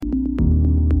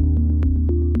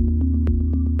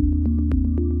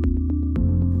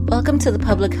Welcome to the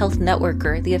Public Health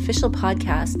Networker, the official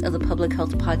podcast of the Public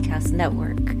Health Podcast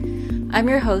Network. I'm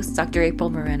your host, Dr. April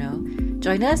Moreno.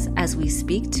 Join us as we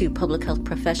speak to public health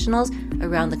professionals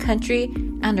around the country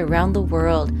and around the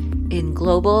world in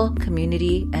global,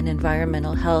 community, and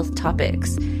environmental health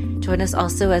topics. Join us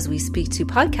also as we speak to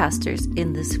podcasters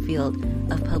in this field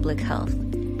of public health.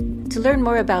 To learn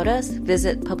more about us,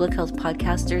 visit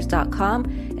publichealthpodcasters.com,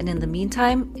 and in the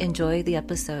meantime, enjoy the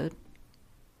episode.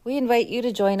 We invite you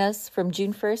to join us from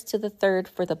June 1st to the 3rd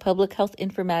for the Public Health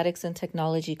Informatics and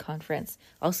Technology Conference,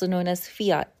 also known as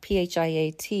PHIAT,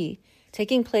 P-H-I-A-T,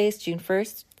 taking place June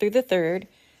 1st through the 3rd,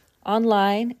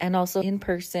 online and also in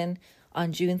person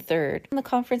on June 3rd. The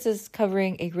conference is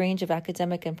covering a range of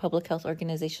academic and public health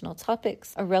organizational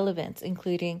topics of relevance,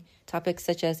 including topics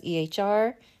such as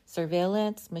EHR,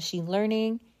 surveillance, machine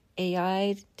learning,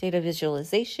 AI, data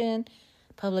visualization,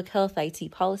 public health IT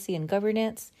policy and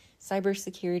governance,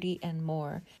 cybersecurity, and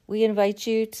more. We invite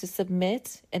you to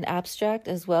submit an abstract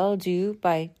as well, due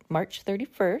by March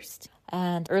 31st,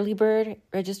 and early bird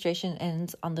registration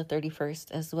ends on the 31st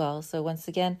as well. So once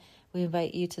again, we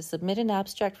invite you to submit an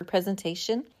abstract for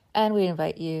presentation, and we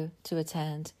invite you to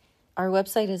attend. Our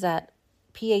website is at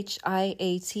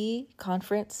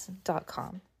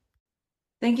phiatconference.com.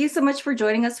 Thank you so much for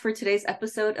joining us for today's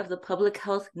episode of the Public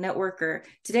Health Networker.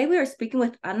 Today we are speaking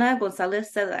with Ana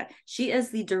Gonzalez Seda. She is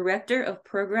the Director of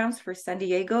Programs for San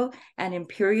Diego and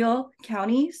Imperial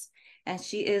Counties, and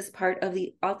she is part of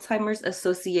the Alzheimer's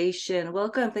Association.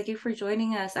 Welcome. Thank you for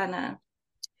joining us, Ana.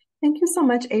 Thank you so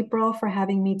much, April, for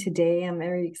having me today. I'm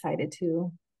very excited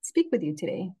to speak with you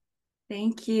today.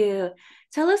 Thank you.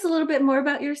 Tell us a little bit more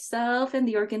about yourself and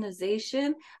the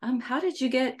organization. How did you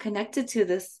get connected to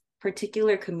this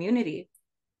particular community?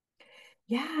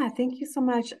 Yeah, thank you so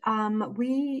much. I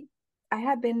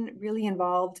have been really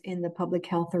involved in the public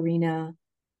health arena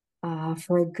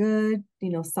for a good,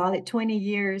 solid 20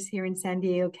 years here in San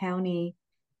Diego County.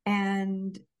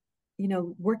 And,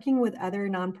 working with other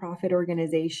nonprofit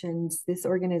organizations, this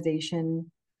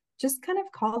organization just kind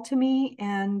of called to me,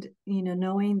 and,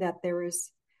 knowing that there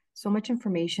is so much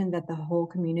information that the whole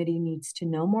community needs to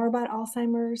know more about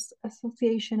Alzheimer's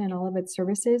Association and all of its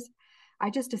services, I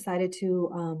just decided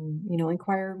to,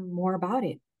 inquire more about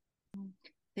it.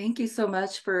 Thank you so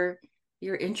much for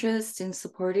your interest in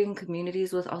supporting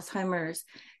communities with Alzheimer's.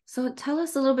 So tell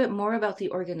us a little bit more about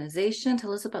the organization.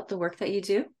 Tell us about the work that you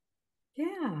do.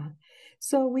 Yeah.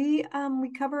 So we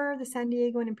cover the San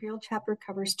Diego and Imperial chapter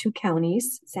covers 2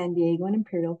 counties, San Diego and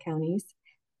Imperial counties.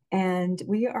 And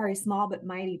we are a small but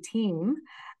mighty team.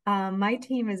 My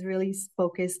team is really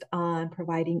focused on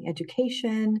providing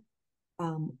education,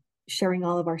 sharing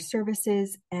all of our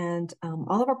services and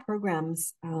all of our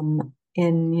programs, and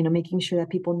making sure that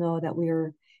people know that we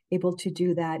are able to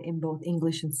do that in both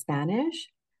English and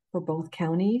Spanish for both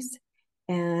counties.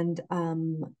 And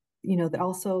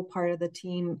also part of the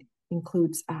team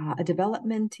includes a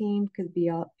development team,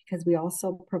 because we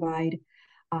also provide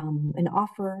and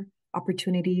offer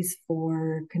opportunities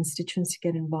for constituents to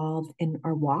get involved in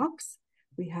our walks.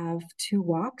 We have 2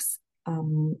 walks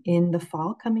in the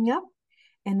fall coming up.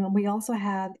 And we also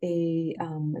have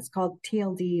it's called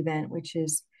TLD event, which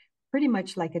is pretty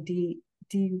much like a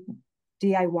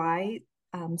DIY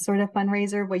sort of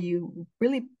fundraiser, where you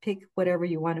really pick whatever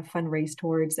you want to fundraise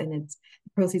towards, and the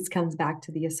proceeds comes back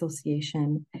to the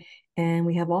association. And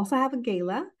we also have a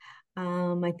gala.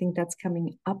 I think that's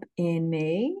coming up in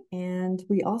May. And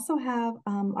we also have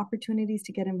opportunities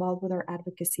to get involved with our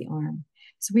advocacy arm.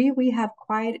 So we have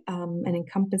quite an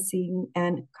encompassing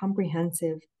and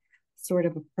comprehensive sort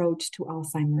of approach to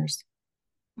Alzheimer's.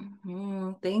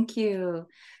 Mm-hmm. Thank you.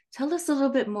 Tell us a little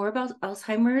bit more about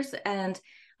Alzheimer's and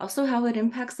also how it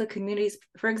impacts the communities.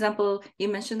 For example, you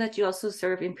mentioned that you also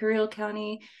serve Imperial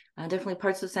County, definitely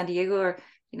parts of San Diego, or,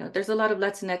 there's a lot of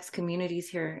Latinx communities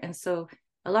here. And so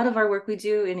a lot of our work we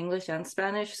do in English and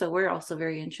Spanish. So we're also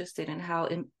very interested in how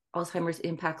Alzheimer's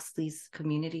impacts these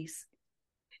communities.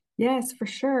 Yes, for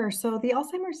sure. So the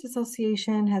Alzheimer's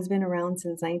Association has been around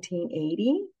since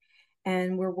 1980,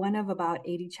 and we're one of about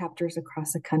 80 chapters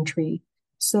across the country.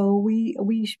 So we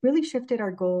really shifted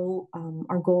our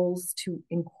goals to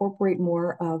incorporate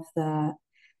more of the,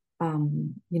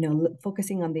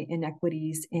 focusing on the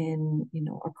inequities in,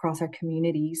 across our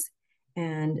communities.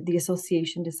 And the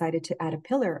association decided to add a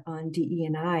pillar on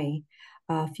DE&I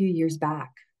a few years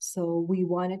back. So we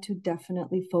wanted to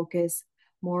definitely focus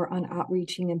more on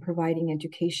outreaching and providing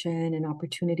education and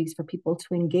opportunities for people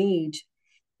to engage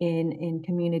in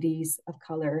communities of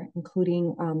color,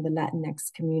 including the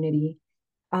Latinx community.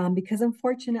 Because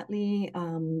unfortunately,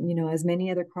 as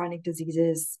many other chronic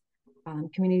diseases,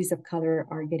 communities of color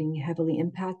are getting heavily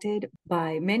impacted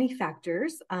by many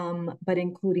factors, but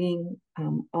including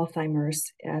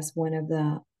Alzheimer's as one of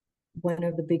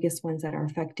the biggest ones that are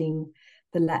affecting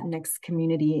the Latinx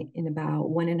community in about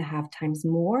 1.5 times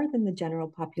more than the general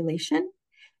population.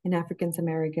 And African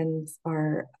Americans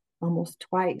are almost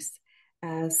twice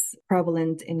as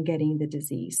prevalent in getting the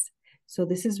disease. So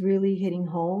this is really hitting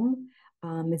home.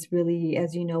 It's really,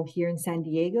 as you know, here in San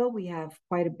Diego, we have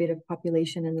quite a bit of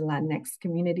population in the Latinx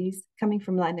communities, coming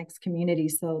from Latinx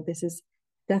communities. So this is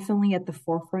definitely at the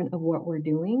forefront of what we're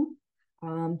doing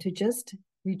to just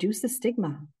reduce the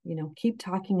stigma, keep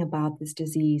talking about this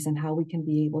disease and how we can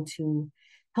be able to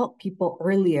help people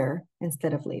earlier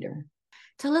instead of later.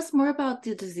 Tell us more about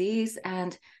the disease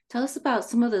and tell us about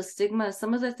some of the stigma,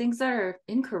 some of the things that are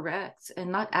incorrect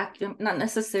and not accurate, not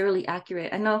necessarily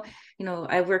accurate. I know,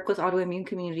 I work with autoimmune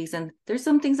communities and there's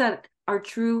some things that are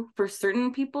true for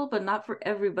certain people, but not for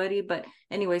everybody. But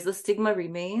anyways, the stigma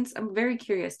remains. I'm very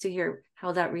curious to hear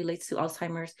how that relates to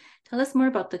Alzheimer's. Tell us more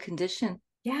about the condition.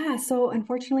 Yeah, so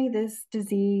unfortunately, this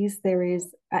disease,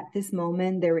 at this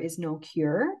moment, there is no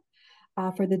cure.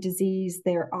 For the disease.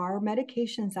 There are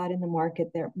medications out in the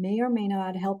market that may or may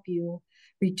not help you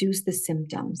reduce the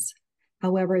symptoms.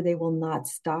 However, they will not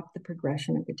stop the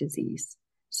progression of the disease.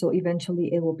 So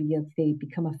eventually it will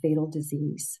become a fatal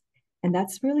disease. And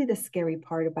that's really the scary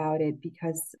part about it,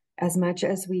 because as much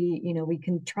as we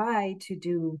can try to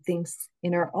do things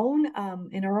in our own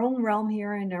realm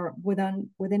here and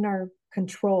within our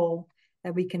control,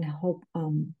 that we can help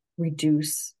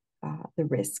reduce the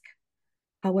risk.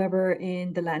 However,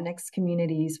 in the Latinx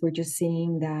communities, we're just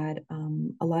seeing that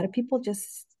a lot of people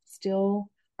just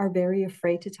still are very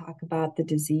afraid to talk about the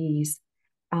disease.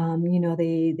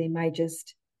 They might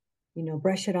just,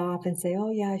 brush it off and say, oh,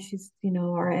 yeah, she's,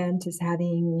 our aunt is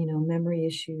having, memory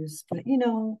issues. But,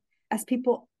 as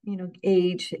people,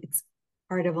 age, it's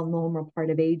part of a normal part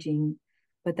of aging,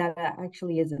 but that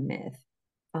actually is a myth.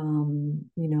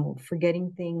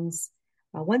 Forgetting things.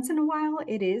 Once in a while,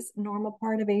 it is a normal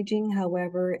part of aging.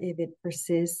 However, if it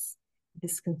persists, if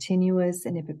it's continuous,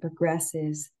 and if it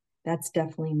progresses, that's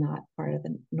definitely not part of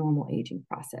the normal aging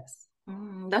process.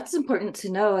 That's important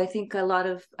to know. I think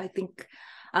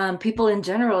people in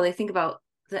general, they think about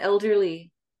the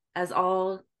elderly as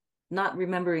all not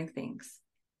remembering things.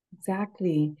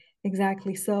 Exactly.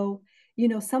 So,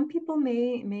 some people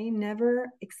may never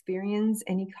experience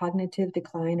any cognitive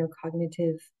decline or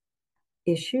cognitive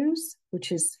issues,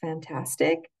 which is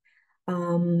fantastic.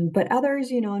 But others,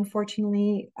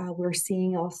 unfortunately, we're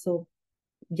seeing also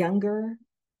younger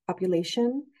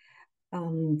population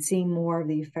seeing more of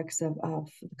the effects of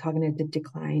cognitive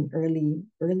decline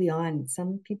early on.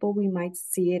 Some people, we might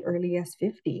see it early as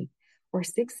 50 or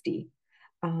 60.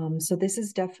 So this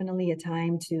is definitely a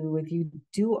time to, if you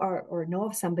do or know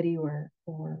of somebody or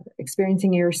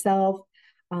experiencing it yourself,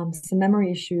 some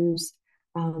memory issues,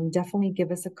 definitely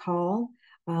give us a call.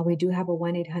 We do have a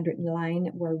 1-800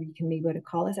 line where we can be able to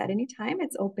call us at any time.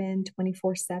 It's open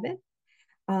 24/7.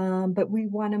 But we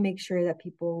want to make sure that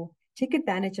people take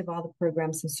advantage of all the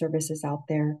programs and services out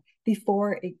there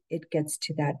before it gets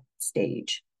to that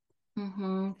stage.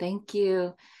 Thank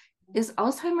you. Is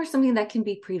Alzheimer's something that can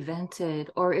be prevented,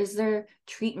 or is there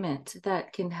treatment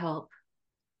that can help?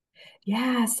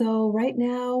 Yeah, so right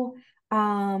now,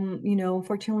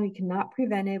 unfortunately, we cannot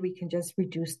prevent it. We can just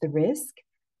reduce the risk.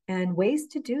 And ways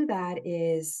to do that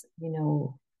is,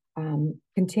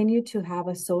 continue to have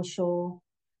a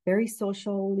very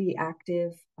socially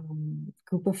active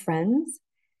group of friends,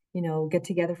 get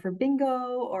together for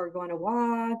bingo or go on a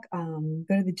walk,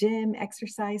 go to the gym,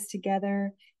 exercise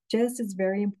together. Just it's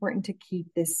very important to keep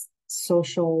this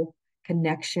social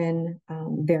connection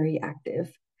very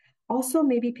active. Also,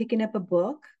 maybe picking up a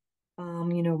book,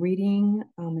 reading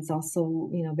is also,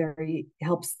 very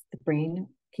helps the brain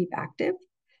keep active.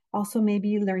 Also,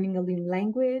 maybe learning a new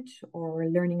language or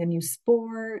learning a new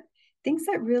sport, things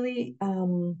that really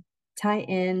tie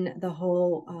in the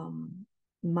whole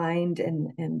mind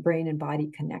and brain and body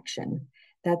connection.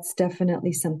 That's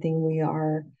definitely something we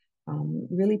are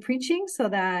really preaching so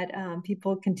that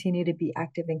people continue to be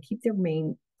active and keep their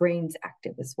brains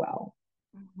active as well.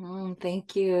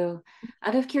 Thank you.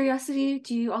 Out of curiosity,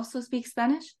 do you also speak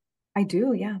Spanish? I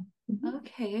do, yeah.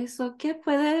 Okay, so ¿qué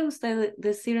puede usted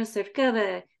decir acerca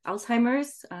de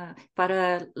Alzheimer's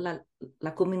para la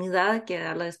comunidad que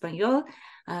habla español?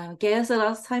 ¿Qué es el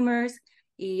Alzheimer's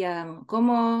y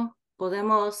cómo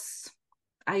podemos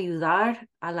ayudar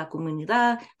a la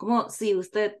comunidad? Como si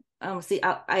usted, si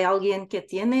hay alguien que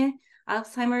tiene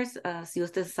Alzheimer's, si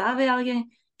usted sabe alguien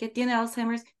que tiene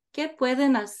Alzheimer's, ¿qué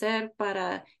pueden hacer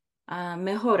para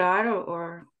mejorar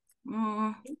o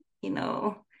mm, you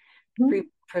know, Ujú. Ya,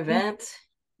 prevent.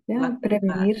 ya,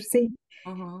 prevenir, sí.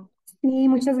 Uh-huh. Sí,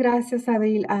 muchas gracias,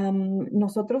 Abril.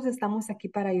 Nosotros estamos aquí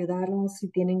para ayudarlos. Si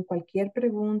tienen cualquier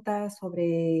pregunta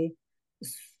sobre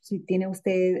si tiene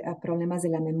usted problemas de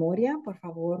la memoria, por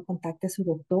favor, contacte a su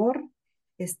doctor.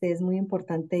 Es muy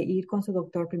importante ir con su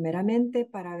doctor primeramente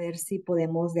para ver si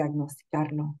podemos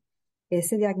diagnosticarlo.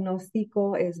 Ese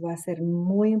diagnóstico va a ser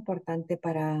muy importante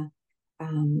para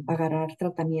agarrar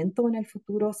tratamiento en el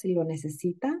futuro si lo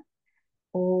necesita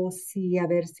o si a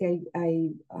ver si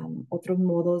hay otros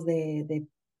modos de,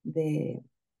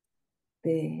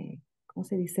 ¿cómo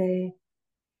se dice?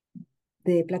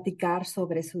 De platicar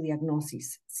sobre su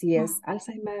diagnosis, si es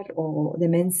Alzheimer o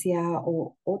demencia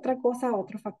o otra cosa,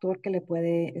 otro factor que le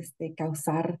puede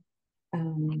causar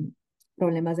am,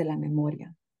 problemas de la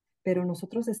memoria. Pero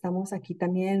nosotros estamos aquí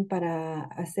también para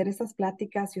hacer esas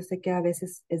pláticas. Yo sé que a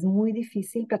veces es muy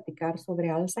difícil platicar sobre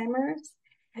Alzheimer's.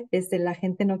 La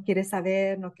gente no quiere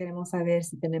saber, no queremos saber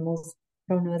si tenemos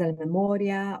problemas de la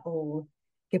memoria o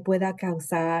que pueda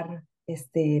causar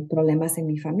problemas en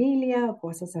mi familia o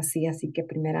cosas así. Así que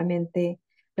primeramente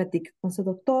platique con su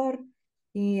doctor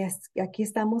y aquí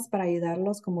estamos para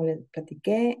ayudarlos, como les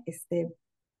platiqué,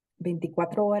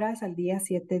 24 horas al día,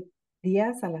 7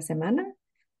 días a la semana,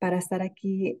 para estar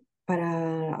aquí,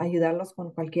 para ayudarlos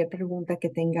con cualquier pregunta que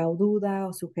tenga o duda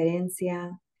o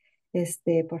sugerencia.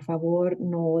 Por favor,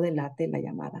 no delate la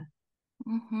llamada.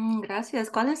 Ujú,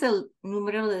 gracias. ¿Cuál es el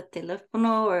número de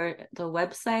teléfono o el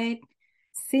website?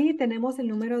 Sí, tenemos el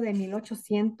número de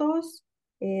 1800,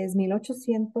 es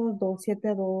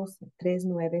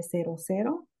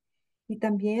 1800-272-3900. Y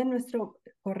también nuestro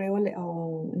correo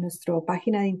o nuestra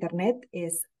página de internet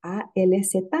es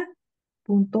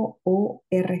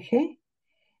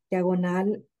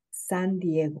alz.org/San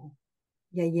Diego.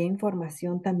 Y allí hay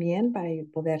información también para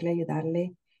poderle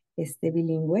ayudarle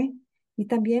bilingüe. Y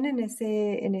también en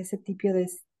ese tipo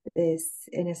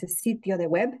en ese sitio de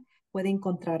web puede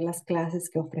encontrar las clases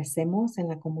que ofrecemos en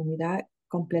la comunidad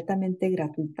completamente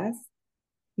gratuitas.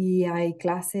 Y hay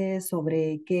clases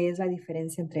sobre qué es la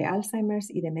diferencia entre Alzheimer's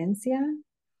y demencia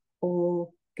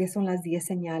o qué son las 10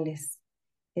 señales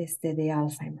de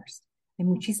Alzheimer's. Hay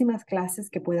muchísimas clases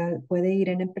que puede ir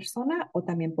en persona o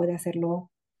también puede hacerlo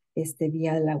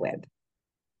vía la web.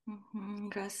 Ujú,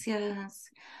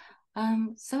 gracias.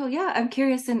 So yeah, I'm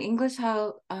curious in English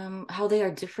how they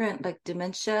are different, like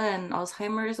dementia and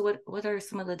Alzheimer's. What are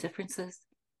some of the differences?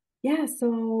 Yeah,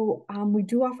 so we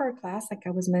do offer a class, like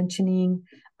I was mentioning,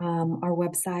 our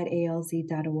website,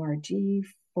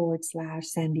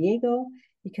 alz.org/San Diego.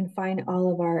 You can find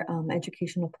all of our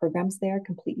educational programs there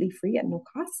completely free at no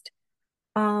cost.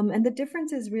 And the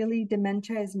difference is really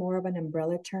dementia is more of an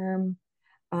umbrella term.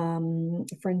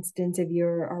 For instance, if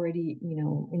you're already,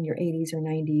 in your 80s or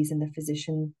 90s and the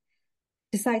physician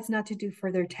decides not to do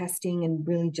further testing and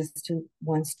really just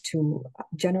wants to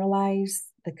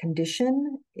generalize the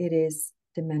condition, it is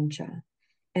dementia.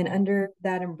 And under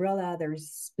that umbrella, there's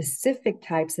specific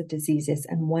types of diseases,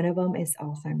 and one of them is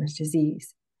Alzheimer's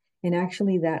disease. And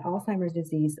actually, that Alzheimer's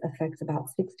disease affects about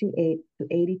 68 to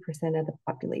 80% of the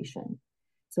population.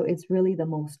 So it's really the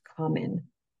most common.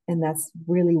 And that's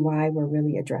really why we're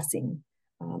really addressing,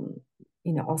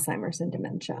 Alzheimer's and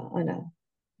dementia on a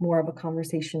more of a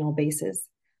conversational basis.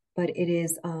 But it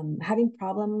is having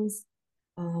problems,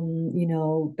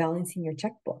 balancing your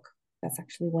checkbook. That's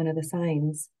actually one of the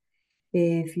signs.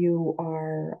 If you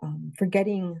are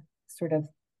forgetting, sort of,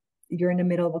 you're in the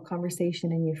middle of a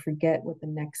conversation and you forget what the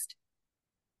next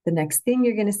thing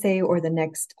you're going to say or the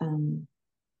next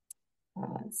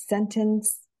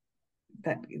sentence,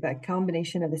 that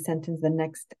combination of the sentence, the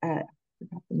next I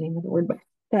forgot the name of the word, but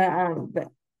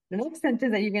the next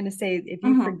sentence that you're going to say, if you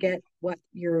Mm-hmm. forget what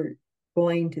you're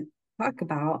going to talk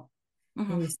about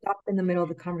Mm-hmm. and you stop in the middle of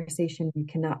the conversation, you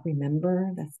cannot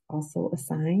remember. That's also a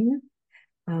sign.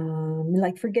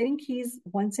 Like forgetting keys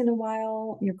once in a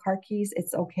while, your car keys,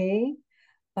 it's okay.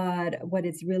 But what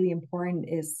is really important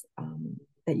is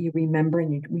that you remember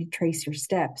and you retrace your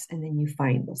steps and then you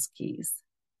find those keys.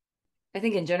 I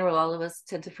think in general, all of us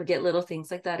tend to forget little things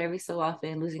like that every so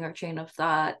often, losing our train of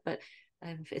thought. But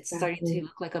if it's starting to Exactly.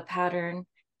 look like a pattern,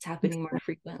 it's happening more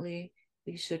frequently,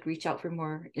 we should reach out for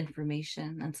more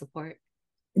information and support.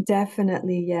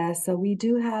 Definitely, yeah. So we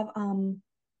do have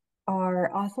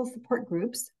our also support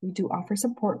groups. We do offer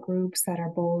support groups that are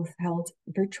both held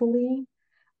virtually.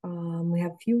 We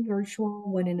have few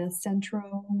virtual, one in a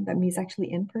centro that means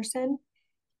actually in person.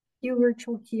 Few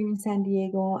virtual here in San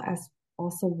Diego, as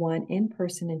also one in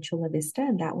person in Chula Vista,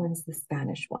 and that one's the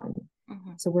Spanish one.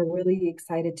 Mhm. So we're really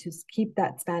excited to keep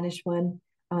that Spanish one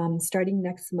Starting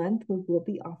next month, we will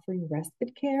be offering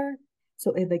respite care.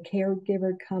 So if a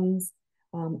caregiver comes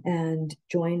and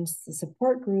joins the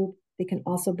support group, they can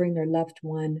also bring their loved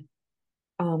one,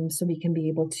 so we can be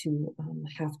able to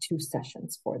have 2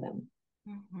 sessions for them.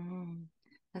 Mm-hmm.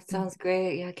 That sounds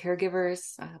great. Yeah,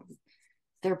 caregivers,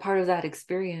 they're part of that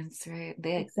experience, right?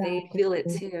 They Exactly. feel it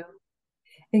too.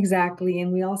 Exactly.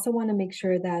 And we also want to make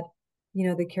sure that,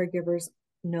 the caregivers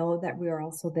know that we are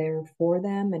also there for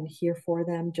them and here for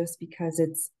them, just because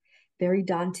it's very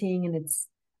daunting and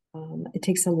it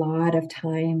takes a lot of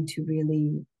time to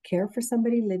really care for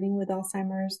somebody living with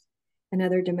Alzheimer's and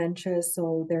other dementias.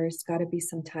 So there's got to be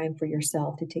some time for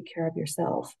yourself to take care of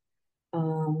yourself.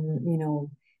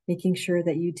 Making sure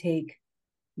that you take,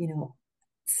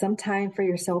 some time for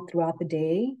yourself throughout the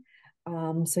day,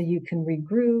 so you can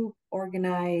regroup,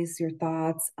 organize your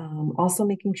thoughts. Also,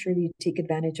 making sure that you take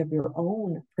advantage of your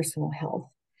own personal health,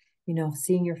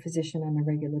 seeing your physician on a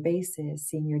regular basis,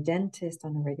 seeing your dentist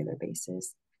on a regular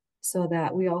basis, so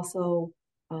that we also,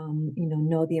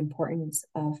 know the importance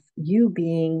of you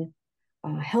being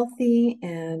healthy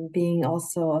and being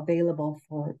also available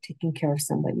for taking care of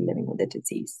somebody living with a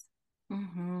disease.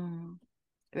 Mm-hmm.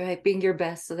 Right, being your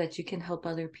best so that you can help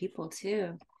other people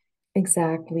too.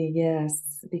 Exactly,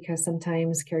 yes, because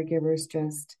sometimes caregivers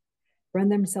just run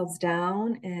themselves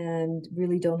down and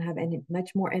really don't have any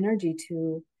much more energy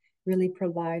to really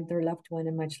provide their loved one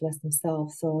and much less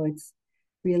themselves. So it's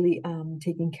really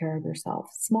taking care of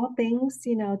yourself. Small things,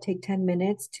 take 10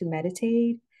 minutes to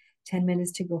meditate, 10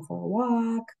 minutes to go for a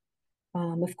walk.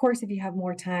 Of course, if you have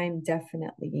more time,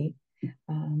 definitely.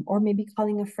 Or maybe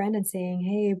calling a friend and saying,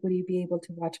 "Hey, would you be able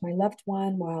to watch my loved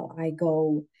one while I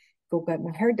go get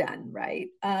my hair done?" Right?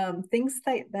 Things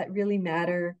that really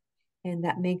matter and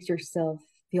that makes yourself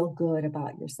feel good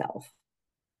about yourself.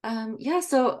 Yeah,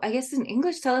 so I guess in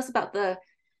English, tell us about the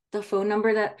phone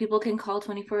number that people can call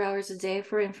 24 hours a day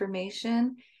for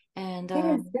information and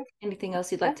Yes, anything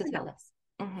else you'd like to tell definitely. us.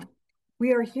 Mm-hmm.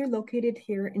 We are located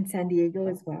here in San Diego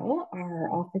as well. Our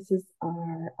offices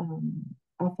are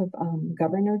off of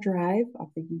Governor Drive,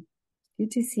 off the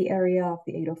UTC area of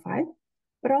the 805.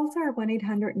 But also our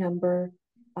 1-800 number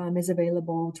is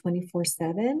available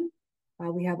 24/7.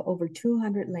 We have over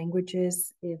 200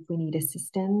 languages if we need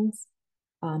assistance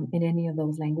in any of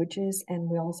those languages. And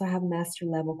we also have master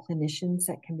level clinicians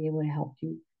that can be able to help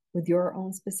you with your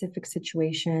own specific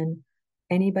situation.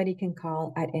 Anybody can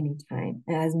call at any time,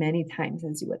 as many times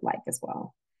as you would like as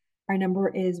well. Our number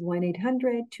is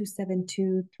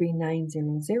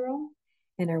 1-800-272-3900.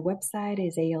 And our website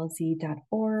is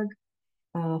alz.org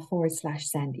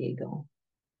 /San Diego.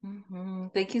 Mm-hmm.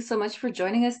 Thank you so much for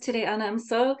joining us today, Anna. I'm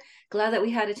so glad that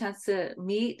we had a chance to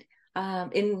meet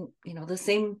in the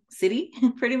same city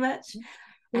pretty much,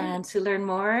 Yeah. and to learn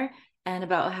more and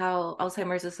about how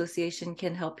Alzheimer's Association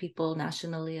can help people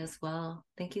nationally as well.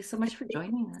 Thank you so much for Thank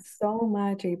joining you us. so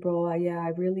much, April. Yeah, I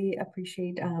really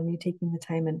appreciate you taking the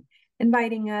time and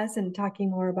inviting us and talking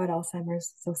more about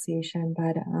Alzheimer's Association.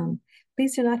 But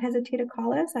please do not hesitate to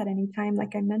call us at any time,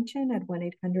 like I mentioned, at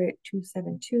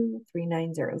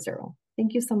 1-800-272-3900.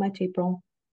 Thank you so much, April.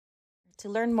 To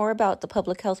learn more about the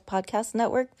Public Health Podcast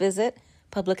Network, visit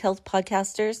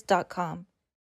publichealthpodcasters.com.